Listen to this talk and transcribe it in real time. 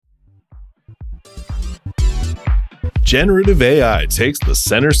Generative AI takes the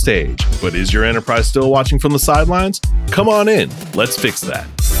center stage, but is your enterprise still watching from the sidelines? Come on in, let's fix that.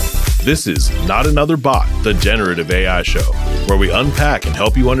 This is Not Another Bot, the Generative AI Show, where we unpack and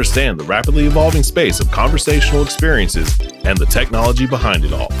help you understand the rapidly evolving space of conversational experiences and the technology behind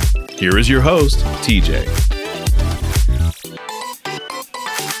it all. Here is your host, TJ.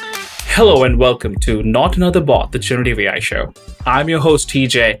 Hello and welcome to Not Another Bot, the Generative AI Show. I'm your host,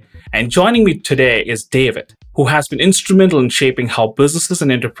 TJ, and joining me today is David, who has been instrumental in shaping how businesses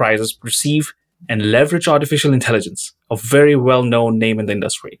and enterprises perceive and leverage artificial intelligence, a very well-known name in the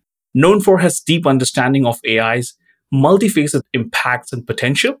industry. Known for his deep understanding of AI's multifaceted impacts and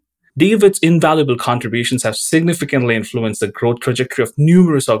potential, David's invaluable contributions have significantly influenced the growth trajectory of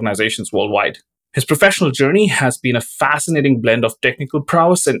numerous organizations worldwide. His professional journey has been a fascinating blend of technical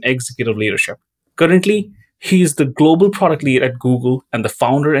prowess and executive leadership. Currently, he is the global product lead at Google and the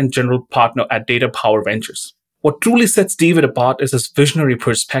founder and general partner at Data Power Ventures. What truly sets David apart is his visionary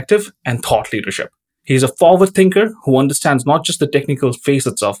perspective and thought leadership. He is a forward thinker who understands not just the technical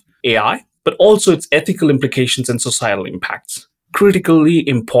facets of AI, but also its ethical implications and societal impacts, critically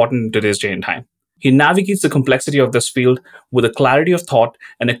important in today's day and time. He navigates the complexity of this field with a clarity of thought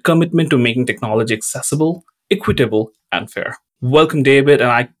and a commitment to making technology accessible, equitable, and fair. Welcome, David,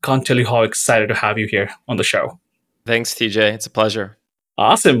 and I can't tell you how excited to have you here on the show. Thanks, TJ. It's a pleasure.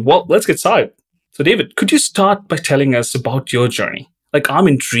 Awesome. Well, let's get started. So, David, could you start by telling us about your journey? I'm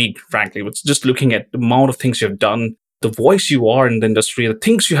intrigued, frankly, with just looking at the amount of things you've done, the voice you are in the industry, the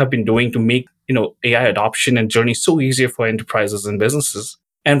things you have been doing to make, AI adoption and journey so easier for enterprises and businesses.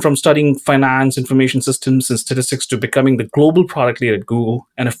 And from studying finance, information systems, and statistics to becoming the global product lead at Google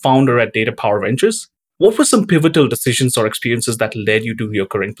and a founder at Data Power Ventures, what were some pivotal decisions or experiences that led you to your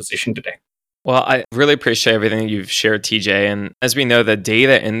current position today? Well, I really appreciate everything you've shared, TJ. And as we know, the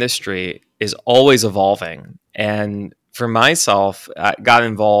data industry is always evolving. And for myself, I got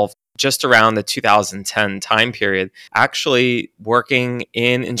involved just around the 2010 time period, actually working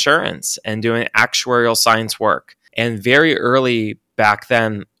in insurance and doing actuarial science work. And very early back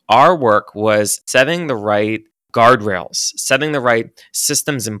then, our work was setting the right guardrails, setting the right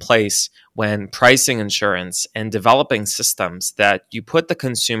systems in place when pricing insurance and developing systems that you put the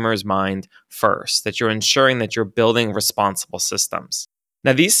consumer's mind first, that you're ensuring that you're building responsible systems.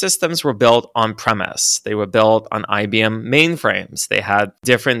 Now, these systems were built on premise. They were built on IBM mainframes. They had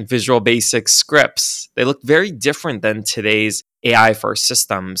different Visual Basic scripts. They look very different than today's AI-first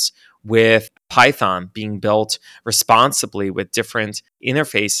systems, with Python being built responsibly with different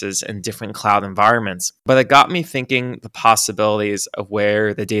interfaces and different cloud environments. But it got me thinking the possibilities of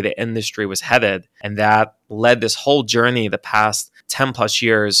where the data industry was headed. And that led this whole journey the past 10 plus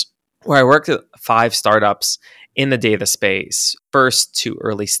years, where I worked at 5 startups in the data space. First, 2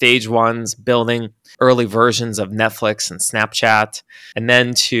 early stage ones, building early versions of Netflix and Snapchat, and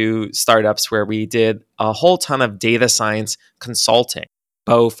then 2 startups where we did a whole ton of data science consulting,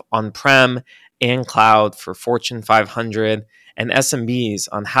 both on-prem and cloud for Fortune 500 and SMBs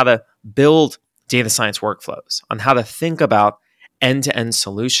on how to build data science workflows, on how to think about end-to-end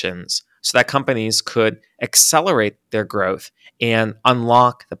solutions so that companies could accelerate their growth and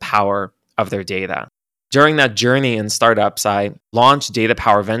unlock the power of their data. During that journey in startups, I launched Data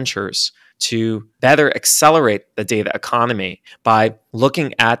Power Ventures to better accelerate the data economy by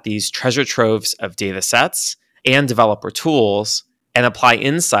looking at these treasure troves of data sets and developer tools and apply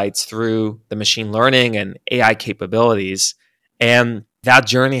insights through the machine learning and AI capabilities. And that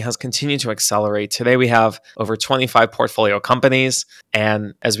journey has continued to accelerate. Today, we have over 25 portfolio companies.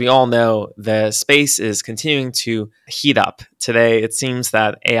 And as we all know, the space is continuing to heat up. Today, it seems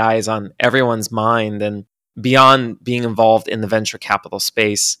that AI is on everyone's mind. And beyond being involved in the venture capital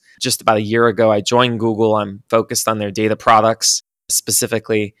space, just about a year ago, I joined Google. I'm focused on their data products,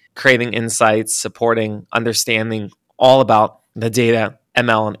 specifically creating insights, supporting, understanding all about the data,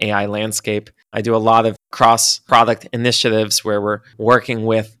 ML, and AI landscape. I do a lot of cross-product initiatives where we're working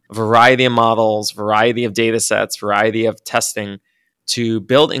with a variety of models, variety of data sets, variety of testing to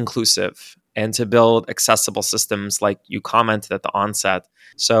build inclusive and to build accessible systems like you commented at the onset.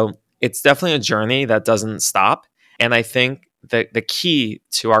 So it's definitely a journey that doesn't stop. And I think that the key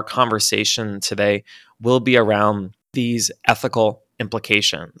to our conversation today will be around these ethical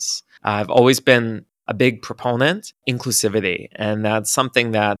implications. I've always been a big proponent, inclusivity. And that's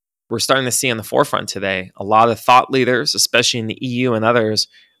something that we're starting to see on the forefront today. A lot of thought leaders, especially in the EU and others,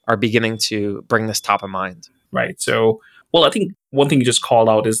 are beginning to bring this top of mind. Right. So, I think one thing you just called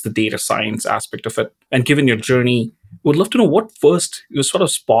out is the data science aspect of it. And given your journey, would love to know what first you sort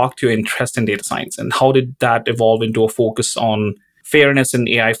of sparked your interest in data science and how did that evolve into a focus on fairness in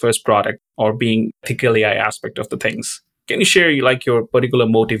AI first product or being ethical AI aspect of the things. Can you share like your particular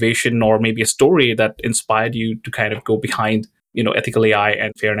motivation or maybe a story that inspired you to kind of go behind, ethical AI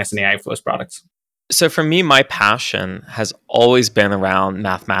and fairness in AI first products? So for me, my passion has always been around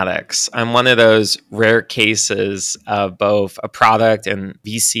mathematics. I'm one of those rare cases of both a product and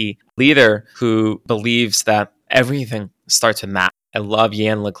VC leader who believes that everything starts with math. I love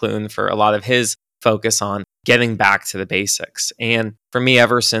Yann LeCun for a lot of his focus on getting back to the basics. And for me,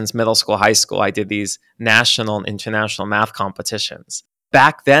 ever since middle school, high school, I did these national and international math competitions.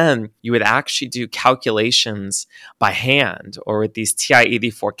 Back then, you would actually do calculations by hand or with these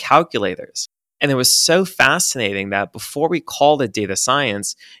TI-84 calculators. And it was so fascinating that before we called it data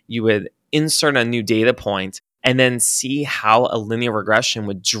science, you would insert a new data point and then see how a linear regression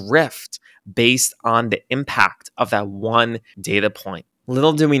would drift based on the impact of that one data point.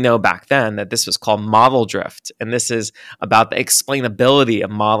 Little did we know back then that this was called model drift. And this is about the explainability of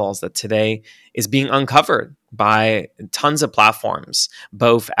models that today is being uncovered by tons of platforms,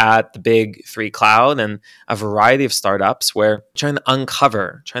 both at the big three cloud and a variety of startups where trying to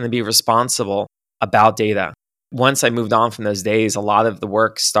uncover, trying to be responsible about data. Once I moved on from those days, a lot of the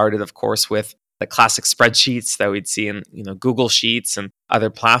work started, of course, with the classic spreadsheets that we'd see in Google Sheets and other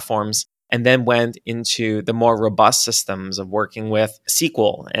platforms, and then went into the more robust systems of working with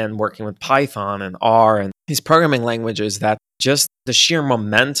SQL and working with Python and R and these programming languages that just the sheer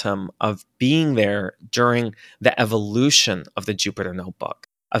momentum of being there during the evolution of the Jupyter Notebook,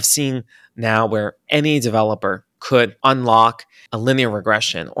 of seeing now where any developer could unlock a linear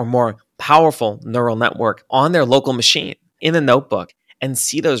regression or more powerful neural network on their local machine in a notebook and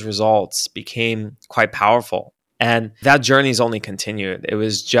see those results became quite powerful. And that journey's only continued. It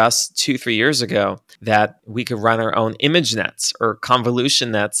was just 2-3 years ago that we could run our own image nets or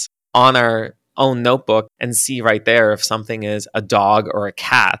convolution nets on our own notebook and see right there if something is a dog or a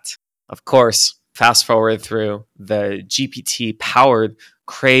cat. Of course, fast forward through the GPT-powered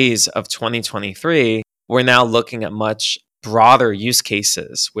craze of 2023, we're now looking at much broader use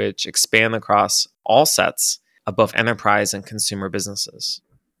cases, which expand across all sets of both enterprise and consumer businesses.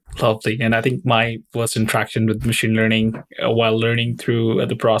 Lovely. And I think my first interaction with machine learning while learning through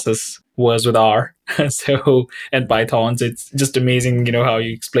the process was with R. And Pythons, it's just amazing, how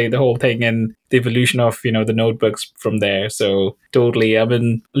you explain the whole thing and the evolution of, the notebooks from there. So totally. I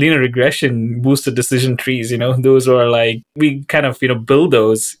mean, linear regression, boosted decision trees, those are like, we kind of, build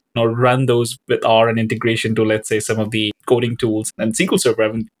those or run those with R and integration to, let's say, some of the coding tools and SQL Server.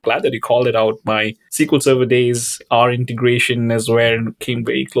 I'm glad that you called it out. My SQL Server days, R integration is where it came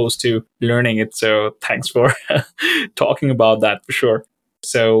very close to learning it. So thanks for talking about that for sure.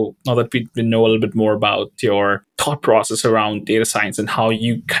 So now that we know a little bit more about your thought process around data science and how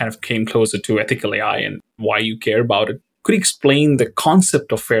you kind of came closer to ethical AI and why you care about it, could you explain the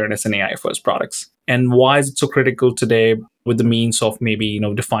concept of fairness in AI first products? And why is it so critical today with the means of maybe,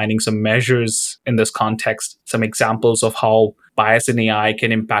 defining some measures in this context, some examples of how bias in AI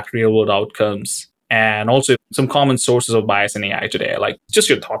can impact real world outcomes, and also some common sources of bias in AI today, like just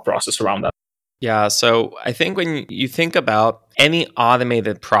your thought process around that? Yeah, so I think when you think about any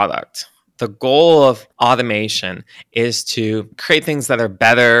automated product, the goal of automation is to create things that are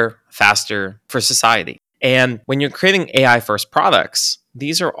better, faster for society. And when you're creating AI first products,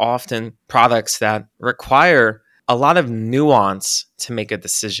 these are often products that require a lot of nuance to make a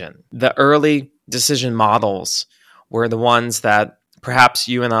decision. The early decision models were the ones that perhaps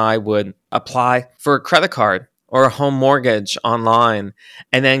you and I would apply for a credit card or a home mortgage online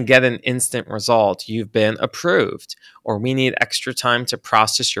and then get an instant result. You've been approved, or we need extra time to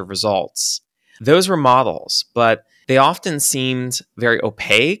process your results. Those were models, but they often seemed very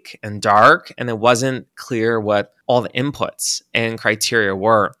opaque and dark, and it wasn't clear what all the inputs and criteria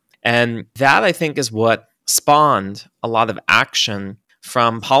were. And that, I think, is what spawned a lot of action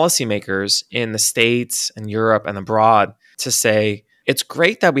from policymakers in the States and Europe and abroad to say, it's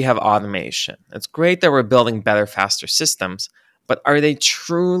great that we have automation. It's great that we're building better, faster systems, but are they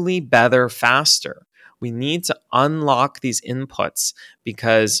truly better, faster? We need to unlock these inputs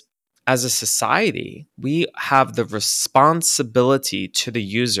because as a society, we have the responsibility to the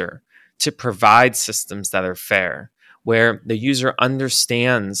user to provide systems that are fair, where the user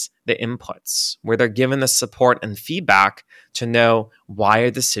understands the inputs, where they're given the support and feedback to know why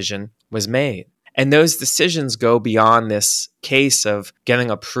a decision was made. And those decisions go beyond this case of getting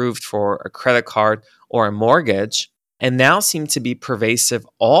approved for a credit card or a mortgage, and now seem to be pervasive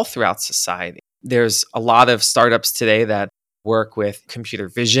all throughout society. There's a lot of startups today that work with computer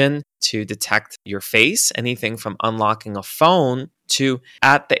vision to detect your face, anything from unlocking a phone to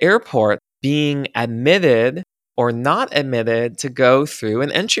at the airport being admitted or not admitted to go through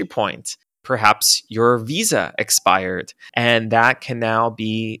an entry point. Perhaps your visa expired, and that can now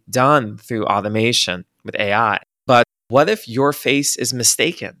be done through automation with AI. But what if your face is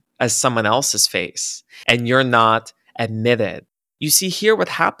mistaken as someone else's face and you're not admitted? You see, here what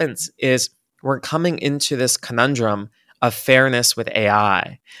happens is we're coming into this conundrum of fairness with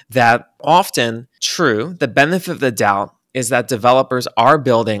AI that often, true, the benefit of the doubt is that developers are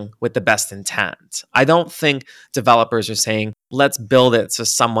building with the best intent. I don't think developers are saying, let's build it so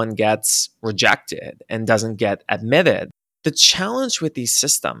someone gets rejected and doesn't get admitted. The challenge with these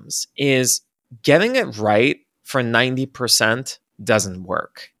systems is getting it right for 90% doesn't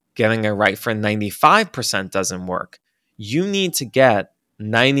work. Getting it right for 95% doesn't work. You need to get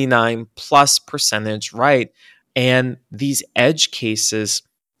 99 plus percentage right. And these edge cases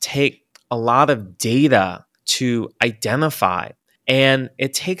take a lot of data to identify, and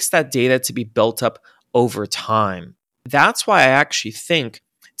it takes that data to be built up over time. That's why I actually think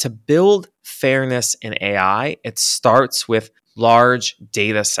to build fairness in AI, it starts with large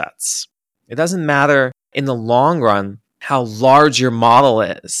data sets. It doesn't matter in the long run how large your model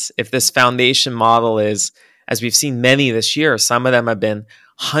is. If this foundation model is, as we've seen many this year, some of them have been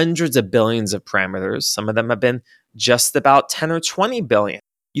hundreds of billions of parameters, some of them have been just about 10 or 20 billion.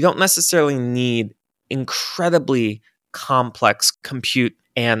 You don't necessarily need incredibly complex compute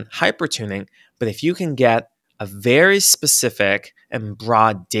and hypertuning, but if you can get a very specific and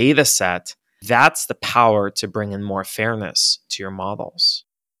broad data set, that's the power to bring in more fairness to your models.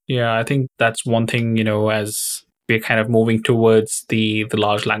 Yeah, I think that's one thing, as we're kind of moving towards the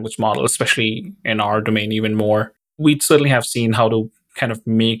large language model, especially in our domain even more. We certainly have seen how to kind of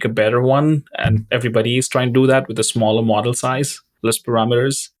make a better one, and everybody is trying to do that with a smaller model size, less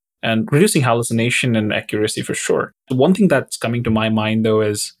parameters, and reducing hallucination and accuracy for sure. One thing that's coming to my mind though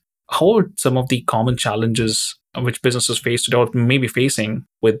is how are some of the common challenges which businesses face today or maybe facing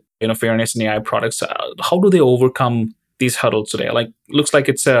with fairness in AI products? How do they overcome these hurdles today? Like, looks like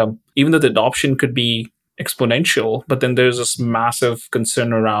it's even though the adoption could be exponential, but then there's this massive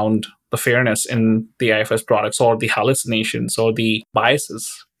concern around the fairness in the IFS products or the hallucinations or the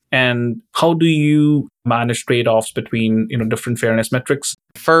biases. And how do you manage trade-offs between different fairness metrics?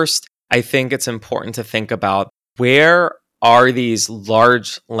 First, I think it's important to think about where are these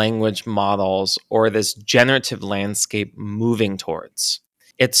large language models or this generative landscape moving towards?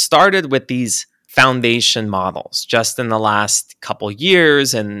 It started with these foundation models just in the last couple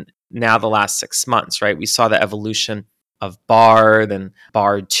years and now the last 6 months, right? We saw the evolution of Bard and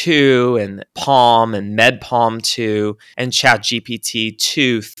Bard 2 and Palm and MedPalm 2 and ChatGPT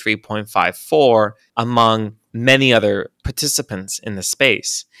 2 3.54 among many other participants in the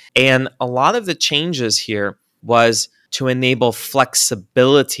space. And a lot of the changes here was to enable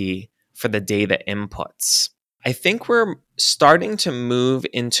flexibility for the data inputs. I think we're starting to move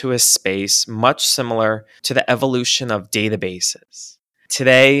into a space much similar to the evolution of databases.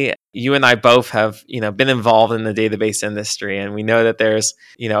 Today, you and I both have, been involved in the database industry, and we know that there's,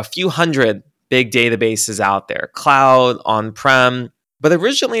 a few hundred big databases out there, cloud, on-prem. But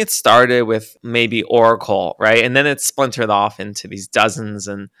originally it started with maybe Oracle, right? And then it splintered off into these dozens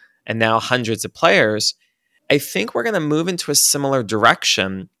and now hundreds of players. I think we're going to move into a similar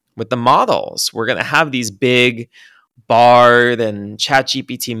direction with the models. We're going to have these big Bard and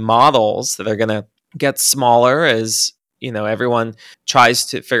ChatGPT models that are going to get smaller as everyone tries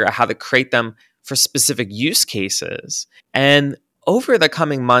to figure out how to create them for specific use cases. And over the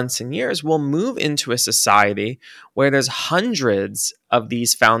coming months and years, we'll move into a society where there's hundreds of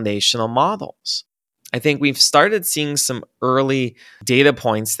these foundational models. I think we've started seeing some early data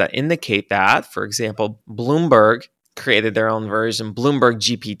points that indicate that. For example, Bloomberg created their own version, Bloomberg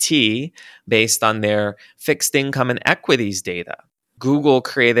GPT, based on their fixed income and equities data. Google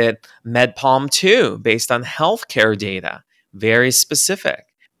created MedPalm 2 based on healthcare data, very specific.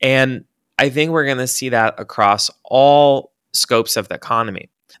 And I think we're going to see that across all scopes of the economy.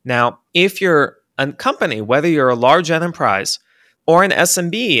 Now, if you're a company, whether you're a large enterprise or an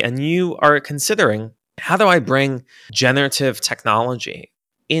SMB, and you are considering, how do I bring generative technology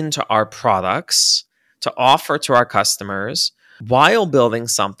into our products to offer to our customers while building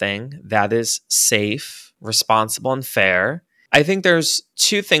something that is safe, responsible, and fair? I think there's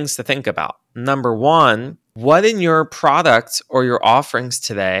two things to think about. Number one, what in your product or your offerings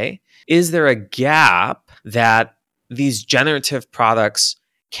today, is there a gap that these generative products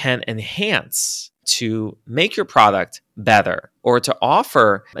can enhance to make your product better or to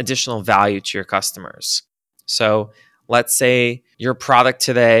offer additional value to your customers? So let's say your product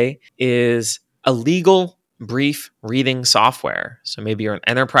today is a legal brief reading software. So maybe you're an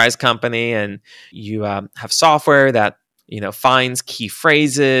enterprise company and you have software that finds key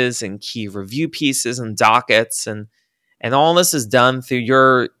phrases and key review pieces and dockets, and all this is done through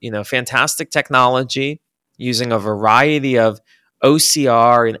your fantastic technology using a variety of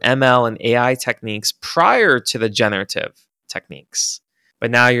OCR and ML and AI techniques prior to the generative techniques.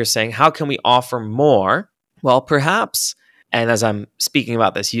 But now you're saying, how can we offer more? Well, perhaps, and as I'm speaking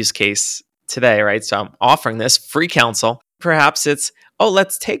about this use case today, right? So I'm offering this free counsel. Perhaps it's,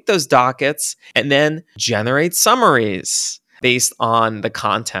 let's take those dockets and then generate summaries based on the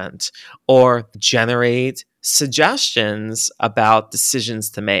content, or generate suggestions about decisions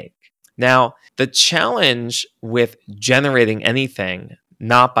to make. Now, the challenge with generating anything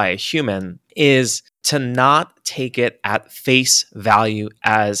not by a human is to not take it at face value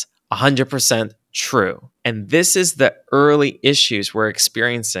as 100% true. And this is the early issues we're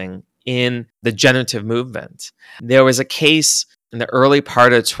experiencing in the generative movement. There was a case in the early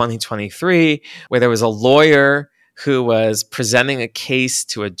part of 2023 where there was a lawyer who was presenting a case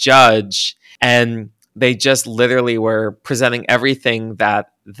to a judge, and they just literally were presenting everything that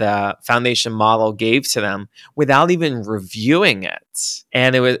the foundation model gave to them without even reviewing it.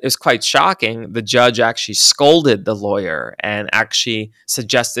 And it was quite shocking. The judge actually scolded the lawyer and actually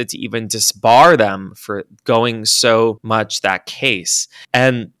suggested to even disbar them for going so much that case.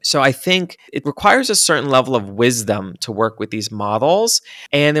 And so I think it requires a certain level of wisdom to work with these models,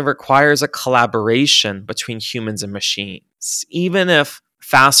 and it requires a collaboration between humans and machines. Even if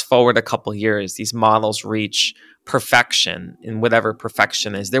fast forward a couple years, these models reach perfection, in whatever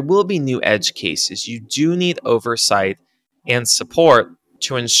perfection is, there will be new edge cases. You do need oversight and support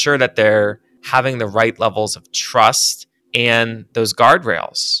to ensure that they're having the right levels of trust and those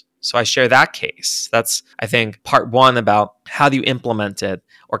guardrails. So I share that case. That's, I think, part one about how do you implement it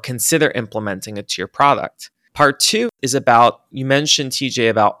or consider implementing it to your product. Part two is about, you mentioned, TJ,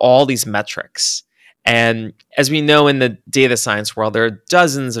 about all these metrics. And as we know in the data science world, there are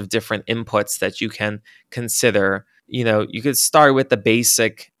dozens of different inputs that you can consider. You could start with the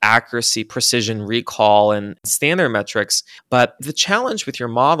basic accuracy, precision, recall, and standard metrics. But the challenge with your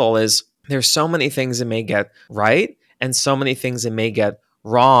model is there's so many things it may get right and so many things it may get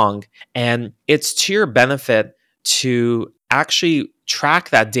wrong. And it's to your benefit to actually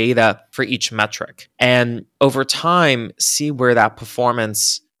track that data for each metric. And over time, see where that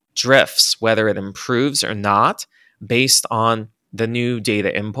performance drifts, whether it improves or not, based on the new data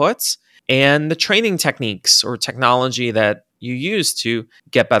inputs and the training techniques or technology that you use to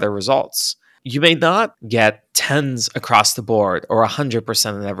get better results. You may not get tens across the board or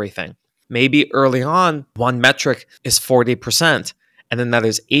 100% of everything. Maybe early on, one metric is 40% and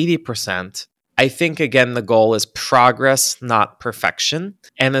another's 80%. I think, again, the goal is progress, not perfection.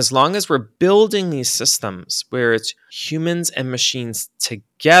 And as long as we're building these systems where it's humans and machines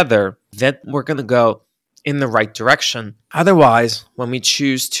together, then we're going to go in the right direction. Otherwise, when we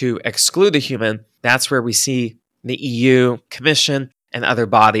choose to exclude a human, that's where we see the EU, Commission, and other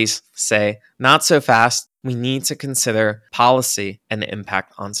bodies say, not so fast. We need to consider policy and the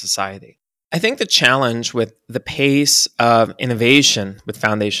impact on society. I think the challenge with the pace of innovation with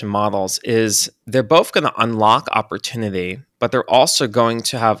foundation models is they're both going to unlock opportunity, but they're also going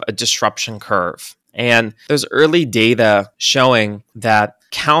to have a disruption curve. And there's early data showing that,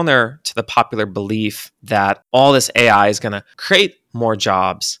 counter to the popular belief that all this AI is going to create more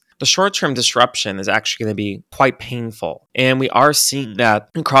jobs, the short-term disruption is actually going to be quite painful. And we are seeing that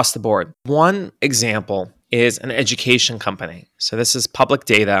across the board. One example is an education company. So this is public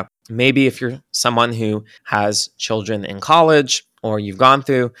data. Maybe if you're someone who has children in college, or you've gone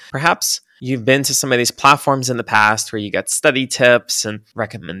through, perhaps you've been to some of these platforms in the past where you get study tips and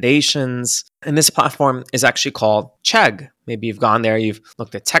recommendations. And this platform is actually called Chegg. Maybe you've gone there, you've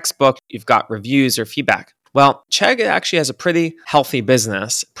looked at textbook, you've got reviews or feedback. Well, Chegg actually has a pretty healthy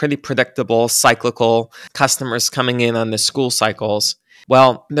business, pretty predictable, cyclical, customers coming in on the school cycles.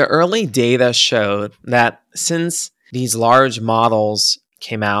 Well, the early data showed that since these large models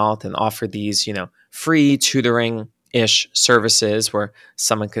came out and offered these, free tutoring-ish services where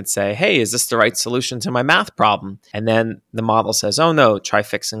someone could say, hey, is this the right solution to my math problem? And then the model says, oh no, try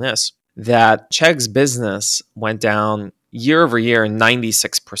fixing this. That Chegg's business went down year over year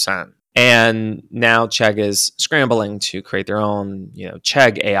 96%. And now Chegg is scrambling to create their own,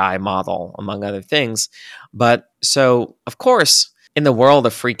 Chegg AI model, among other things. But so, of course, in the world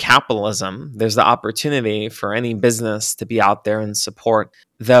of free capitalism, there's the opportunity for any business to be out there and support,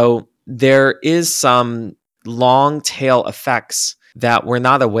 though there is some long tail effects that we're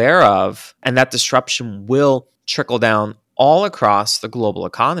not aware of, and that disruption will trickle down all across the global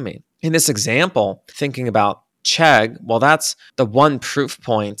economy. in this example, thinking about Chegg, well, that's the one proof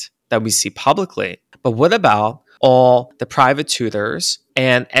point that we see publicly. But what about all the private tutors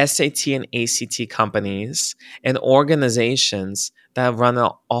and SAT and ACT companies and organizations that run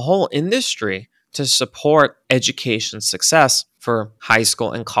a whole industry to support education success for high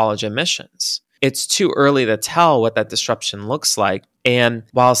school and college admissions? It's too early to tell what that disruption looks like. And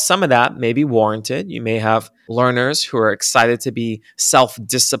while some of that may be warranted, you may have learners who are excited to be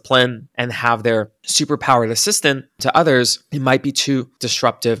self-disciplined and have their superpowered assistant. To others, it might be too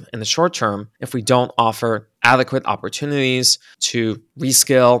disruptive in the short term if we don't offer adequate opportunities to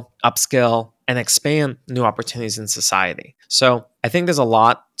reskill, upskill, and expand new opportunities in society. So I think there's a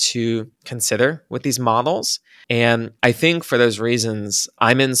lot to consider with these models. And I think for those reasons,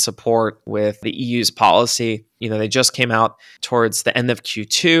 I'm in support with the EU's policy. They just came out towards the end of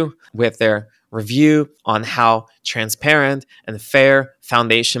Q2 with their review on how transparent and fair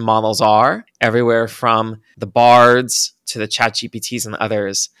foundation models are, everywhere from the BARDs to the ChatGPTs and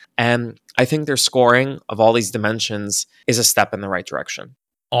others. And I think their scoring of all these dimensions is a step in the right direction.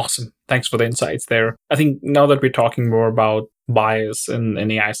 Awesome. Thanks for the insights there. I think now that we're talking more about bias in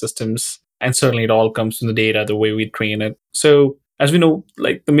AI systems, and certainly it all comes from the data, the way we train it. So as we know,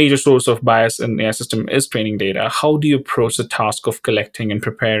 like the major source of bias in AI system is training data. How do you approach the task of collecting and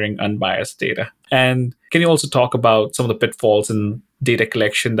preparing unbiased data? And can you also talk about some of the pitfalls in data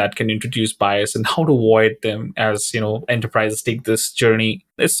collection that can introduce bias and how to avoid them as, enterprises take this journey?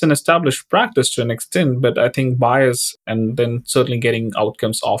 It's an established practice to an extent, but I think bias and then certainly getting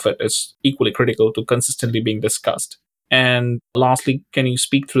outcomes off it is equally critical to consistently being discussed. And lastly, can you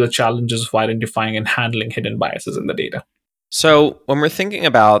speak through the challenges of identifying and handling hidden biases in the data? So when we're thinking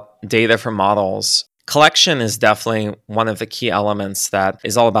about data from models, collection is definitely one of the key elements that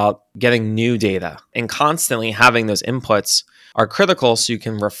is all about getting new data, and constantly having those inputs are critical so you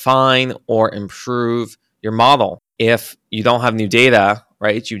can refine or improve your model. If you don't have new data,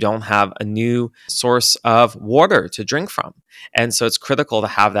 right, you don't have a new source of water to drink from. And so it's critical to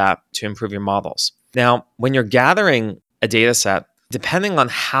have that to improve your models. Now, when you're gathering a data set, depending on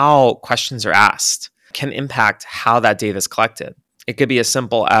how questions are asked, can impact how that data is collected. It could be as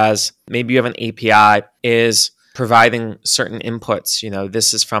simple as maybe you have an API is providing certain inputs.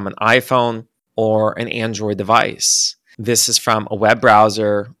 This is from an iPhone or an Android device. This is from a web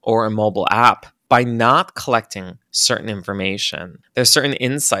browser or a mobile app. By not collecting certain information, there's certain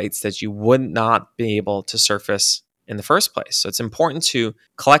insights that you would not be able to surface in the first place. So it's important to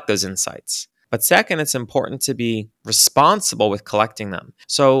collect those insights. But second, it's important to be responsible with collecting them.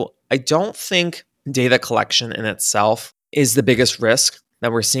 So I don't think data collection in itself is the biggest risk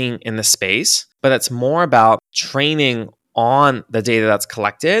that we're seeing in the space, but it's more about training on the data that's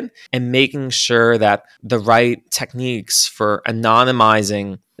collected and making sure that the right techniques for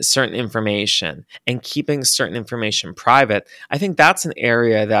anonymizing certain information and keeping certain information private, I think that's an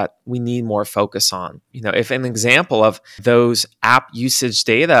area that we need more focus on. If an example of those app usage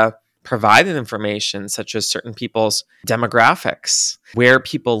data provided information such as certain people's demographics, where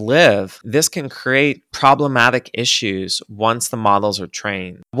people live, this can create problematic issues once the models are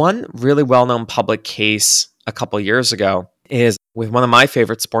trained. One really well-known public case a couple years ago is with one of my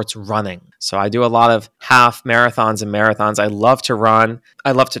favorite sports, running. So I do a lot of half marathons and marathons. I love to run.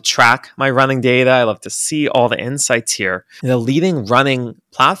 I love to track my running data. I love to see all the insights here. The leading running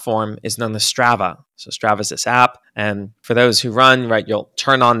platform is known as Strava. So Strava is this app. And for those who run, right, you'll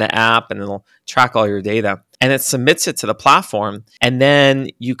turn on the app and it'll track all your data. And it submits it to the platform. And then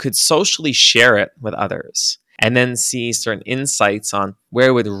you could socially share it with others and then see certain insights on where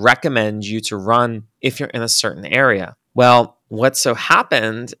it would recommend you to run if you're in a certain area. Well, what so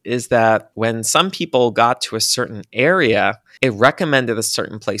happened is that when some people got to a certain area, it recommended a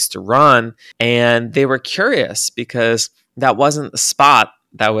certain place to run, and they were curious because that wasn't the spot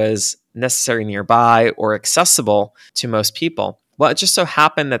that was necessary nearby or accessible to most people. Well, it just so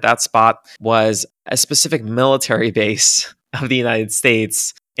happened that that spot was a specific military base of the United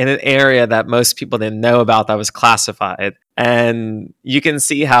States in an area that most people didn't know about that was classified. And you can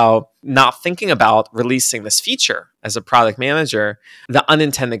see how not thinking about releasing this feature as a product manager, the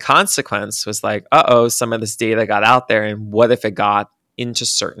unintended consequence was like, some of this data got out there, and what if it got into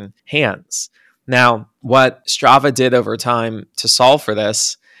certain hands? Now, what Strava did over time to solve for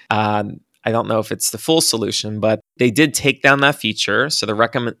this, I don't know if it's the full solution, but they did take down that feature. So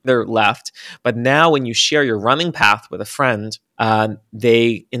they're left. But now when you share your running path with a friend,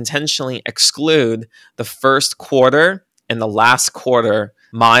 they intentionally exclude the first quarter and the last quarter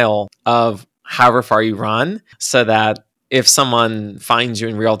mile of however far you run, so that if someone finds you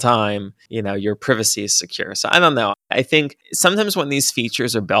in real time, your privacy is secure. So I don't know. I think sometimes when these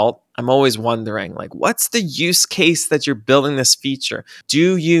features are built, I'm always wondering, like, what's the use case that you're building this feature?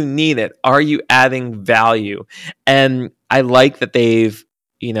 Do you need it? Are you adding value? And I like that they've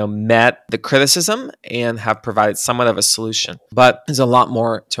met the criticism and have provided somewhat of a solution. But there's a lot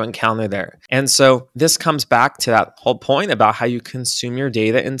more to encounter there. And so this comes back to that whole point about how you consume your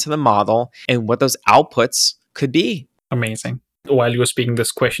data into the model and what those outputs could be. Amazing. While you were speaking,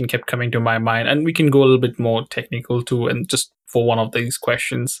 this question kept coming to my mind, and we can go a little bit more technical too, and just for one of these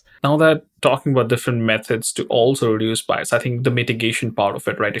questions. Now that talking about different methods to also reduce bias, I think the mitigation part of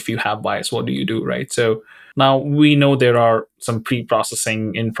it, right? If you have bias, what do you do, right? So now we know there are some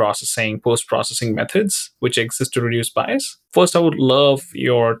pre-processing, in-processing, post-processing methods which exist to reduce bias. First, I would love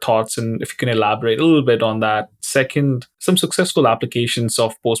your thoughts and if you can elaborate a little bit on that. Second, some successful applications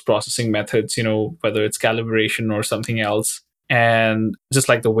of post-processing methods, whether it's calibration or something else. And just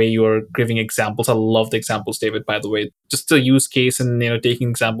like the way you're giving examples, I love the examples, David, by the way. Just the use case and taking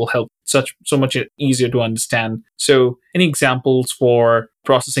example help so much easier to understand. So any examples for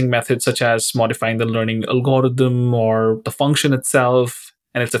processing methods such as modifying the learning algorithm or the function itself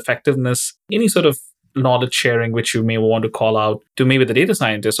and its effectiveness, any sort of knowledge sharing which you may want to call out to maybe the data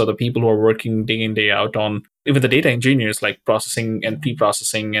scientists or the people who are working day in, day out on even the data engineers, like processing and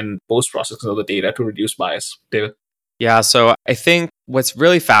pre-processing and post-processing of the data to reduce bias. David? Yeah, so I think what's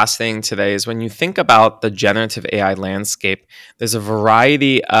really fascinating today is when you think about the generative AI landscape, there's a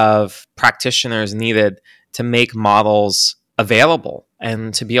variety of practitioners needed to make models available.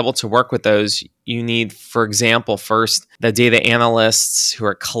 And to be able to work with those, you need, for example, first, the data analysts who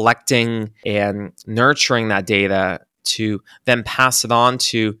are collecting and nurturing that data to then pass it on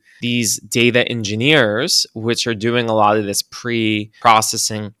to these data engineers, which are doing a lot of this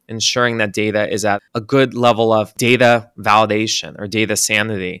pre-processing, ensuring that data is at a good level of data validation or data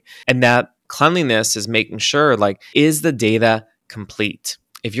sanity. And that cleanliness is making sure, like, is the data complete?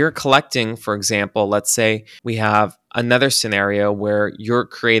 If you're collecting, for example, let's say we have another scenario where you're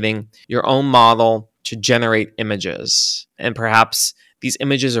creating your own model to generate images, and perhaps these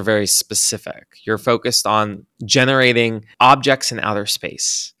images are very specific. You're focused on generating objects in outer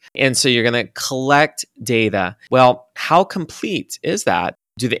space. And so you're going to collect data. Well, how complete is that?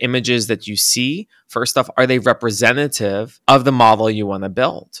 Do the images that you see, first off, are they representative of the model you want to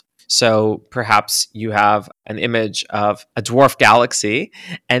build? So perhaps you have an image of a dwarf galaxy,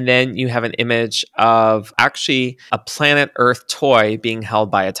 and then you have an image of actually a planet Earth toy being held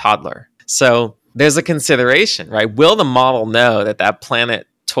by a toddler. So there's a consideration, right? Will the model know that that planet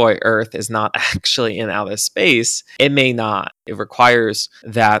toy Earth is not actually in outer space? It may not. It requires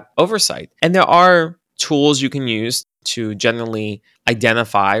that oversight. And there are tools you can use to generally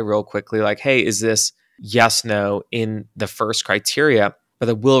identify real quickly, like, hey, is this yes, no in the first criteria? But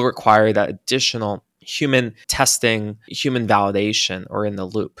it will require that additional human testing, human validation, or in the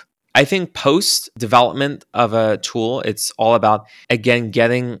loop. I think post development of a tool, it's all about, again,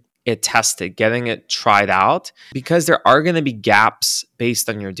 getting it tested, getting it tried out, because there are going to be gaps based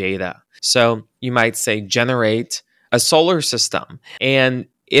on your data. So you might say, generate a solar system. And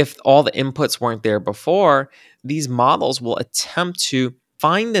if all the inputs weren't there before, these models will attempt to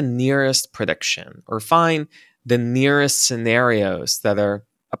find the nearest prediction or find the nearest scenarios that are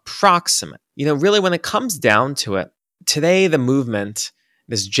approximate. Really, when it comes down to it, today the movement,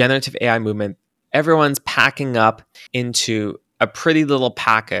 this generative AI movement, everyone's packing up into a pretty little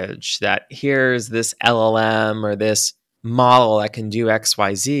package that here's this LLM or this model that can do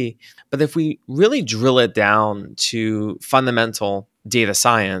XYZ. But if we really drill it down to fundamental data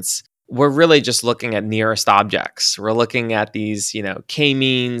science, we're really just looking at nearest objects. We're looking at these,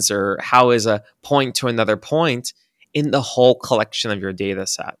 k-means, or how is a point to another point in the whole collection of your data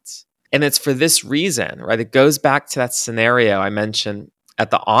sets. And it's for this reason, right? It goes back to that scenario I mentioned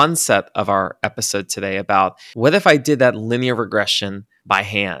at the onset of our episode today about what if I did that linear regression by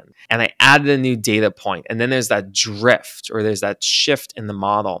hand and I added a new data point, and then there's that drift or there's that shift in the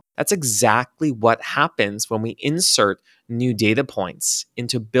model. That's exactly what happens when we insert new data points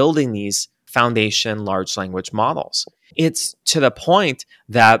into building these foundation large language models. It's to the point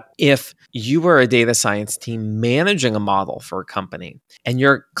that if you were a data science team managing a model for a company and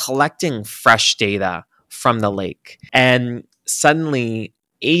you're collecting fresh data from the lake, and suddenly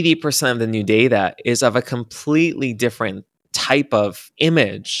 80% of the new data is of a completely different type of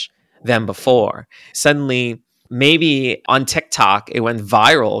image than before. Suddenly, maybe on TikTok, it went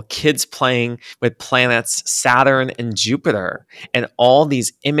viral, kids playing with planets Saturn and Jupiter, and all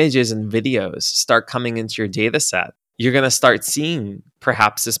these images and videos start coming into your data set. You're going to start seeing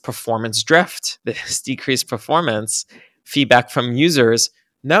perhaps this performance drift, this decreased performance, feedback from users,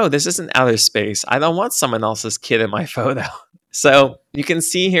 no, this isn't outer space. I don't want someone else's kid in my photo. So you can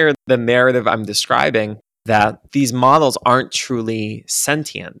see here the narrative I'm describing, that these models aren't truly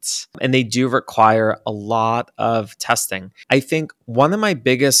sentient and they do require a lot of testing. I think one of my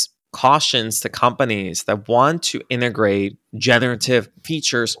biggest cautions to companies that want to integrate generative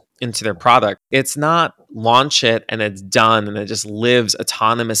features into their product, it's not launch it and it's done and it just lives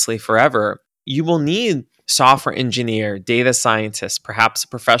autonomously forever. You will need software engineer, data scientist, perhaps a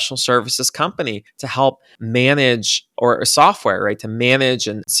professional services company to help manage, or a software, right, to manage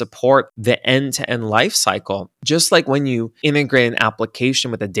and support the end-to-end life cycle. Just like when you integrate an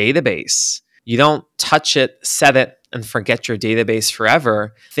application with a database, you don't touch it, set it, and forget your database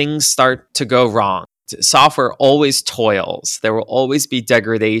forever. Things start to go wrong. Software always toils. There will always be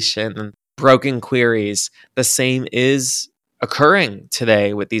degradation and broken queries. The same is occurring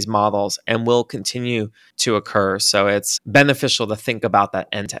today with these models and will continue to occur. So it's beneficial to think about that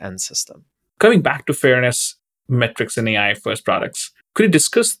end-to-end system. Coming back to fairness metrics in AI first products, could you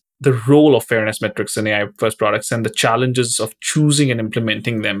discuss the role of fairness metrics in AI first products and the challenges of choosing and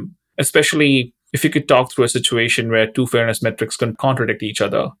implementing them, especially if you could talk through a situation where two fairness metrics can contradict each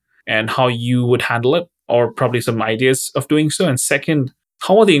other and how you would handle it, or probably some ideas of doing so? And second,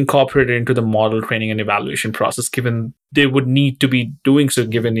 how are they incorporated into the model training and evaluation process, given they would need to be doing so,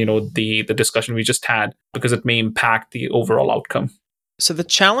 given the discussion we just had, because it may impact the overall outcome? So the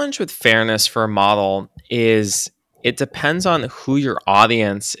challenge with fairness for a model is it depends on who your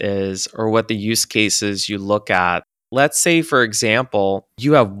audience is or what the use cases you look at. Let's say, for example,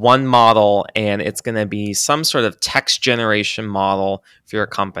 you have one model and it's going to be some sort of text generation model for your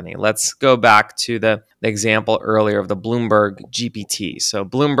company. Let's go back to the example earlier of the Bloomberg GPT. So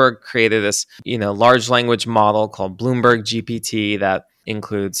Bloomberg created this, large language model called Bloomberg GPT that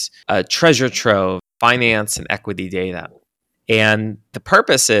includes a treasure trove, finance and equity data. And the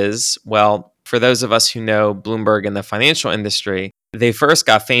purpose is, well, for those of us who know Bloomberg in the financial industry, they first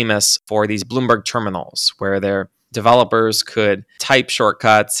got famous for these Bloomberg terminals where their developers could type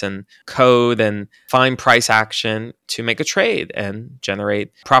shortcuts and code and find price action to make a trade and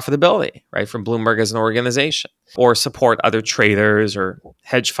generate profitability, right, for Bloomberg as an organization, or support other traders or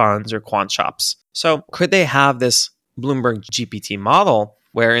hedge funds or quant shops. So could they have this Bloomberg GPT model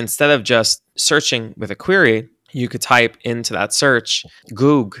where instead of just searching with a query, you could type into that search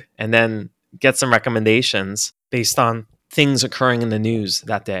Goog and then get some recommendations based on things occurring in the news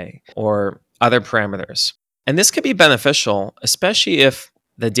that day or other parameters? And this could be beneficial, especially if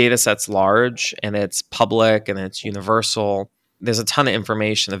the data set's large and it's public and it's universal. There's a ton of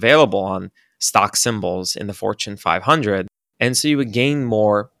information available on stock symbols in the Fortune 500. And so you would gain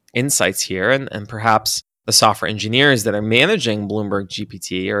more insights here, and perhaps the software engineers that are managing Bloomberg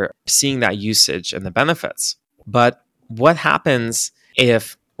GPT are seeing that usage and the benefits. But what happens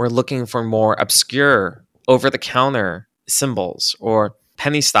if we're looking for more obscure, over-the-counter symbols or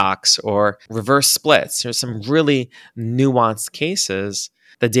penny stocks or reverse splits? There's some really nuanced cases.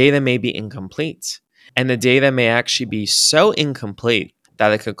 The data may be incomplete, and the data may actually be so incomplete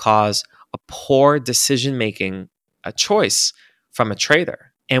that it could cause a poor decision-making choice from a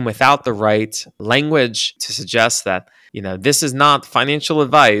trader. And without the right language to suggest that, this is not financial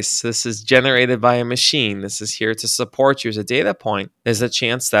advice, this is generated by a machine, this is here to support you as a data point, there's a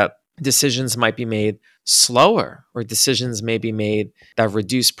chance that decisions might be made slower, or decisions may be made that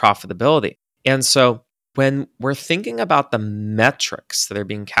reduce profitability. And so when we're thinking about the metrics that are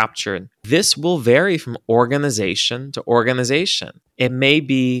being captured, this will vary from organization to organization. It may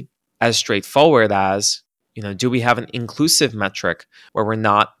be as straightforward as, do we have an inclusive metric where we're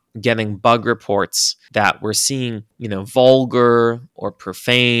not getting bug reports that we're seeing, vulgar or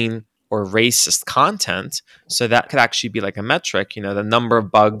profane or racist content? So that could actually be like a metric. The number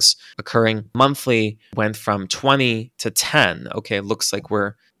of bugs occurring monthly went from 20 to 10. Okay, looks like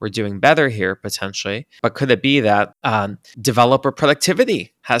we're doing better here potentially. But could it be that developer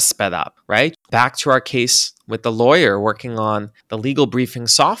productivity has sped up, right? Back to our case with the lawyer working on the legal briefing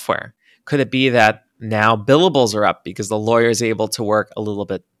software. Could it be that now billables are up because the lawyer is able to work a little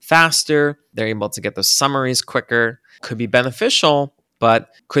bit faster? They're able to get those summaries quicker. Could be beneficial, but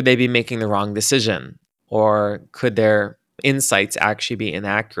could they be making the wrong decision? Or could their insights actually be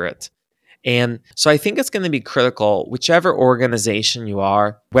inaccurate? And so I think it's going to be critical, whichever organization you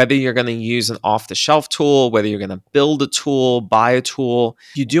are, whether you're going to use an off-the-shelf tool, whether you're going to build a tool, buy a tool,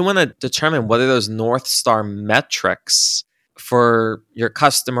 you do want to determine what are those North Star metrics for your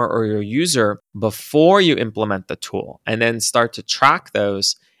customer or your user before you implement the tool, and then start to track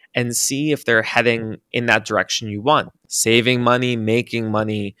those and see if they're heading in that direction you want. Saving money, making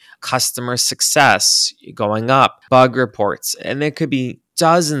money, customer success going up, bug reports, and there could be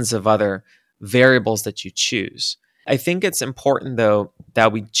dozens of other variables that you choose. I think it's important, though,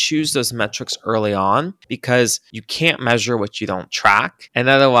 that we choose those metrics early on because you can't measure what you don't track. And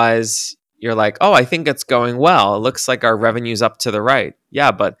otherwise, you're like, oh, I think it's going well. It looks like our revenue's up to the right.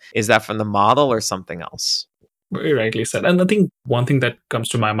 Yeah, but is that from the model or something else? Very rightly said. And I think one thing that comes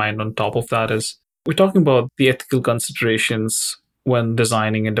to my mind on top of that is we're talking about the ethical considerations when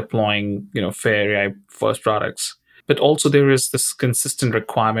designing and deploying, fair AI first products. But also there is this consistent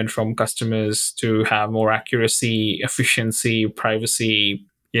requirement from customers to have more accuracy, efficiency, privacy,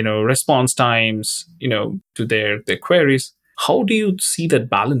 response times, to their queries. How do you see that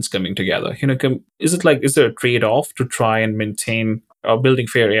balance coming together? Is there a trade-off to try and maintain building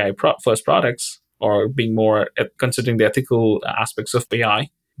fair AI first products or being more considering the ethical aspects of AI?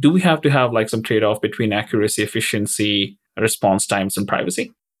 Do we have to have some trade-off between accuracy, efficiency, response times, and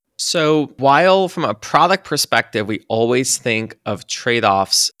privacy? So while from a product perspective, we always think of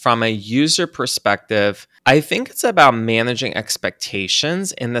trade-offs, from a user perspective, I think it's about managing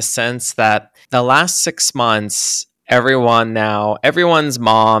expectations in the sense that the last 6 months, everyone's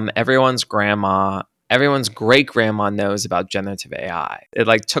mom, everyone's grandma, everyone's great grandma knows about generative AI.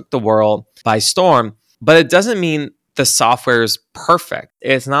 It took the world by storm, but it doesn't mean the software is perfect.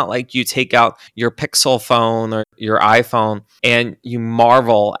 It's not like you take out your Pixel phone or your iPhone and you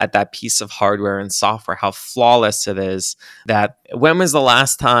marvel at that piece of hardware and software, how flawless it is. That when was the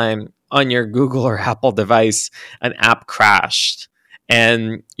last time on your Google or Apple device an app crashed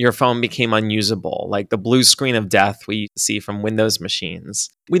and your phone became unusable, like the blue screen of death we see from Windows machines?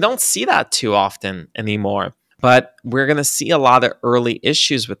 We don't see that too often anymore, but we're going to see a lot of early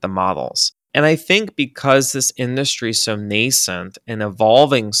issues with the models. And I think because this industry is so nascent and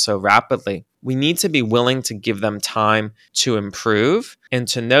evolving so rapidly, we need to be willing to give them time to improve and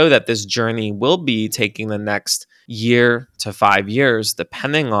to know that this journey will be taking the next year to 5 years,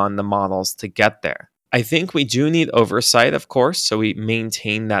 depending on the models to get there. I think we do need oversight, of course, so we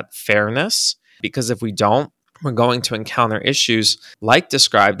maintain that fairness, because if we don't, we're going to encounter issues like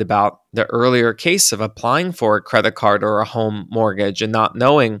described about the earlier case of applying for a credit card or a home mortgage and not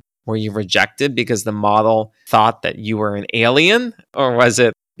knowing, were you rejected because the model thought that you were an alien, or was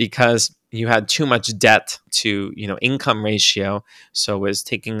it because you had too much debt to, income ratio? So it was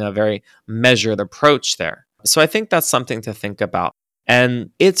taking a very measured approach there. So I think that's something to think about. And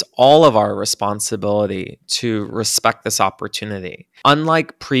it's all of our responsibility to respect this opportunity.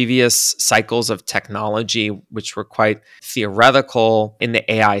 Unlike previous cycles of technology, which were quite theoretical in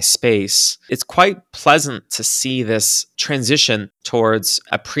the AI space, it's quite pleasant to see this transition towards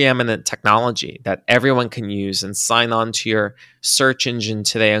a preeminent technology that everyone can use and sign on to your search engine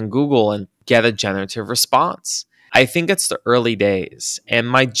today on Google and get a generative response. I think it's the early days. And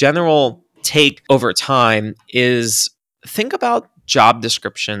my general take over time is think about job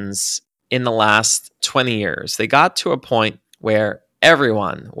descriptions in the last 20 years. They got to a point where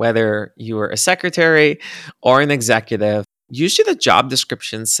everyone, whether you were a secretary or an executive, usually the job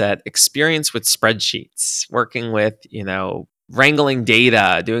description said experience with spreadsheets, working with, wrangling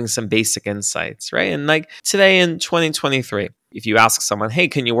data, doing some basic insights, right? And today in 2023, if you ask someone, hey,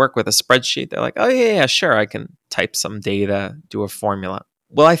 can you work with a spreadsheet? They're like, oh, yeah, sure. I can type some data, do a formula.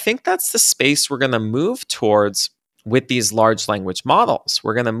 Well, I think that's the space we're going to move towards with these large language models.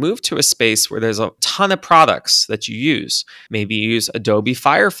 We're going to move to a space where there's a ton of products that you use. Maybe you use Adobe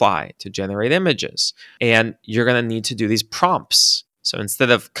Firefly to generate images, and you're going to need to do these prompts. So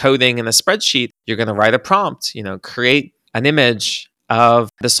instead of coding in a spreadsheet, you're going to write a prompt, create an image of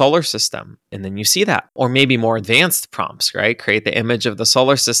the solar system, and then you see that. Or maybe more advanced prompts, right? Create the image of the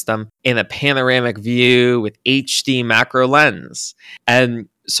solar system in a panoramic view with HD macro lens. And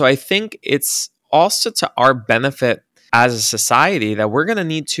so I think it's also to our benefit as a society that we're going to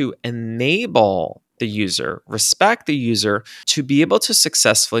need to enable the user, respect the user, to be able to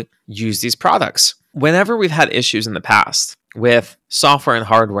successfully use these products. Whenever we've had issues in the past with software and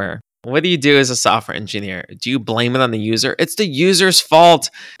hardware, what do you do as a software engineer? Do you blame it on the user? It's the user's fault.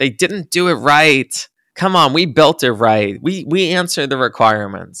 They didn't do it right. Come on, we built it right. We answered the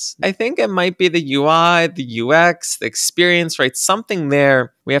requirements. I think it might be the UI, the UX, the experience, right? Something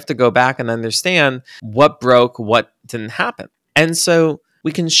there. We have to go back and understand what broke, what didn't happen. And so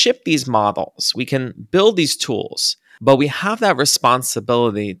we can ship these models, we can build these tools, but we have that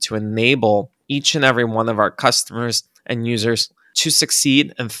responsibility to enable each and every one of our customers and users to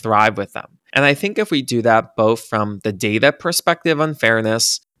succeed and thrive with them. And I think if we do that both from the data perspective on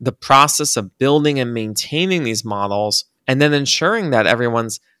fairness, the process of building and maintaining these models, and then ensuring that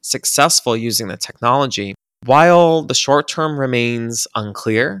everyone's successful using the technology. While the short term remains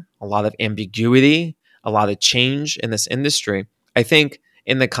unclear, a lot of ambiguity, a lot of change in this industry, I think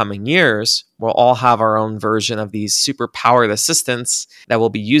in the coming years, we'll all have our own version of these super powered assistants that we'll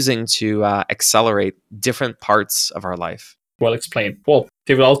be using to accelerate different parts of our life. Well explained. Well,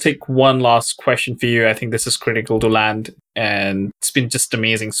 David, I'll take one last question for you. I think this is critical to land, and it's been just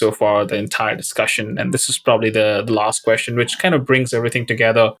amazing so far, the entire discussion. And this is probably the last question, which kind of brings everything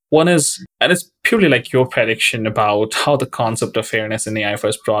together. One is, and it's purely like your prediction about how the concept of fairness in AI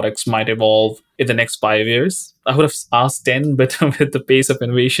first products might evolve in the next 5 years. I would have asked 10, but with the pace of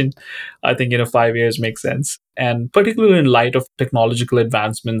innovation, I think 5 years makes sense. And particularly in light of technological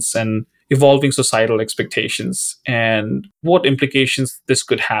advancements and evolving societal expectations, and what implications this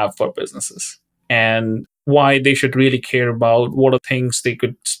could have for businesses, and why they should really care about what are things they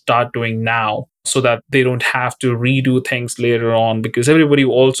could start doing now so that they don't have to redo things later on, because everybody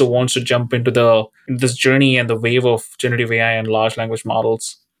also wants to jump into this journey and the wave of generative AI and large language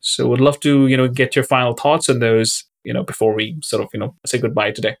models. So would love to get your final thoughts on those before we sort of say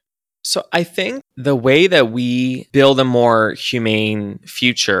goodbye today. So I think the way that we build a more humane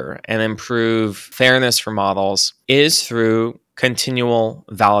future and improve fairness for models is through continual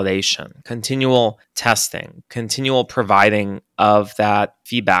validation, continual testing, continual providing of that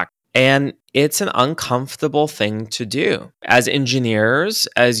feedback. And it's an uncomfortable thing to do. As engineers,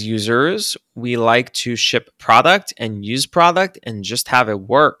 as users, we like to ship product and use product and just have it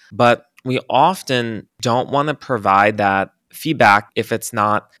work. But we often don't want to provide that feedback if it's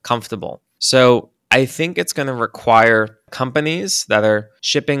not comfortable. So I think it's going to require companies that are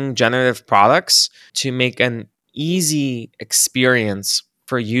shipping generative products to make an easy experience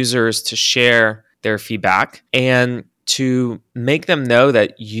for users to share their feedback and to make them know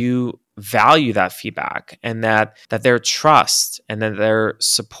that you value that feedback and that their trust and that their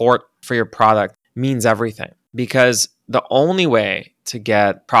support for your product means everything. Because the only way to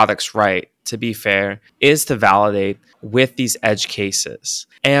get products right, to be fair, is to validate with these edge cases.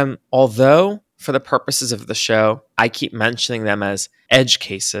 And although for the purposes of the show, I keep mentioning them as edge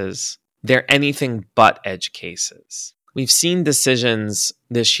cases, they're anything but edge cases. We've seen decisions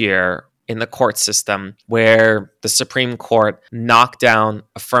this year in the court system where the Supreme Court knocked down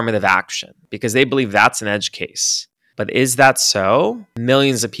affirmative action because they believe that's an edge case. But is that so?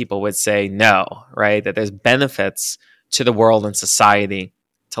 Millions of people would say no, right? That there's benefits to the world and society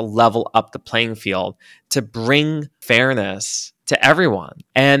to level up the playing field, to bring fairness to everyone.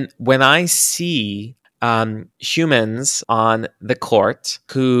 And when I see humans on the court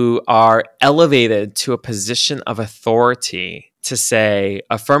who are elevated to a position of authority to say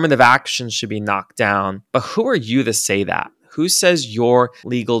affirmative action should be knocked down, but who are you to say that? Who says your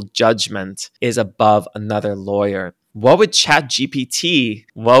legal judgment is above another lawyer? What would ChatGPT,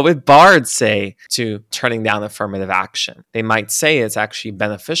 what would Bard say to turning down affirmative action? They might say it's actually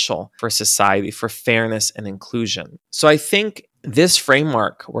beneficial for society, for fairness and inclusion. So I think this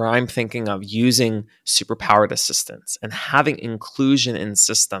framework where I'm thinking of using superpowered assistants and having inclusion in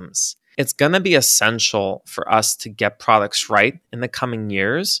systems, it's going to be essential for us to get products right in the coming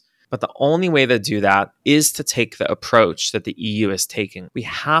years. But the only way to do that is to take the approach that the EU is taking. We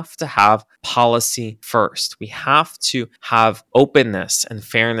have to have policy first. We have to have openness and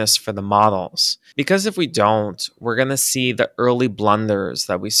fairness for the models. Because if we don't, we're going to see the early blunders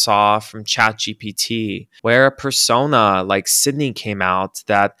that we saw from ChatGPT, where a persona like Sydney came out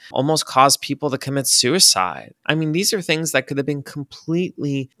that almost caused people to commit suicide. I mean, these are things that could have been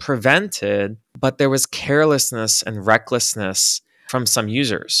completely prevented, but there was carelessness and recklessness from some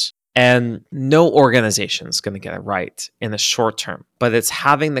users. And no organization is going to get it right in the short term, but it's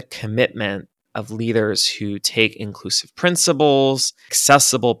having the commitment of leaders who take inclusive principles,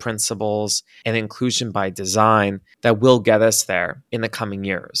 accessible principles, and inclusion by design that will get us there in the coming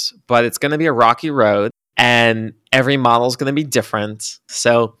years. But it's going to be a rocky road, and every model is going to be different.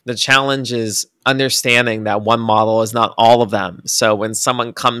 So the challenge is understanding that one model is not all of them. So when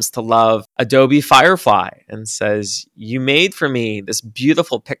someone comes to love Adobe Firefly and says, you made for me this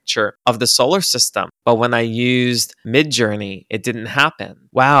beautiful picture of the solar system, but when I used Midjourney, it didn't happen.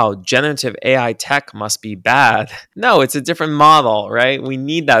 Wow, generative AI tech must be bad. No, it's a different model, right? We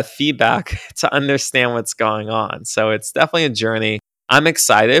need that feedback to understand what's going on. So it's definitely a journey. I'm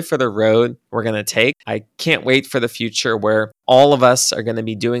excited for the road we're going to take. I can't wait for the future where all of us are going to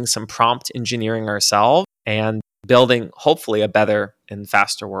be doing some prompt engineering ourselves and building, hopefully, a better and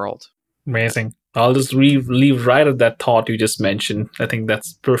faster world. Amazing. I'll just leave right at that thought you just mentioned. I think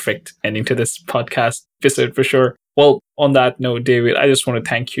that's perfect ending to this podcast episode for sure. Well, on that note, David, I just want to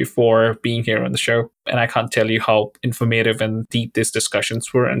thank you for being here on the show. And I can't tell you how informative and deep these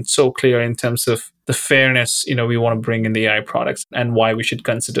discussions were, and so clear in terms of the fairness, we want to bring in the AI products and why we should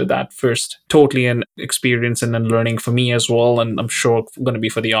consider that first. Totally an experience and a learning for me as well. And I'm sure going to be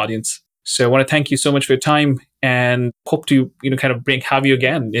for the audience. So I want to thank you so much for your time and hope to, kind of have you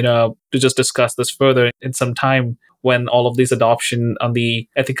again, to just discuss this further in some time when all of this adoption on the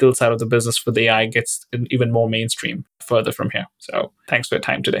ethical side of the business for the AI gets even more mainstream further from here. So thanks for your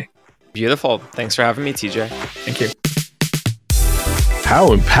time today. Beautiful. Thanks for having me, TJ. Thank you.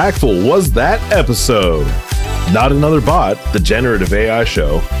 How impactful was that episode? Not Another Bot, the generative AI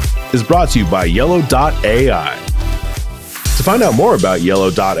show, is brought to you by Yellow.ai. To find out more about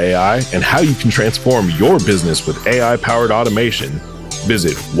Yellow.ai and how you can transform your business with AI-powered automation,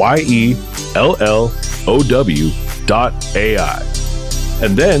 visit YELLOW.ai.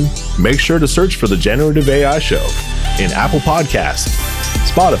 And then make sure to search for the Generative AI Show in Apple Podcasts,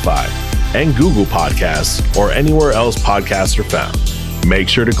 Spotify, and Google Podcasts, or anywhere else podcasts are found. Make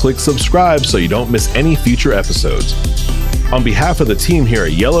sure to click subscribe so you don't miss any future episodes. On behalf of the team here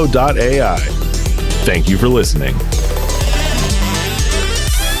at Yellow.ai, thank you for listening.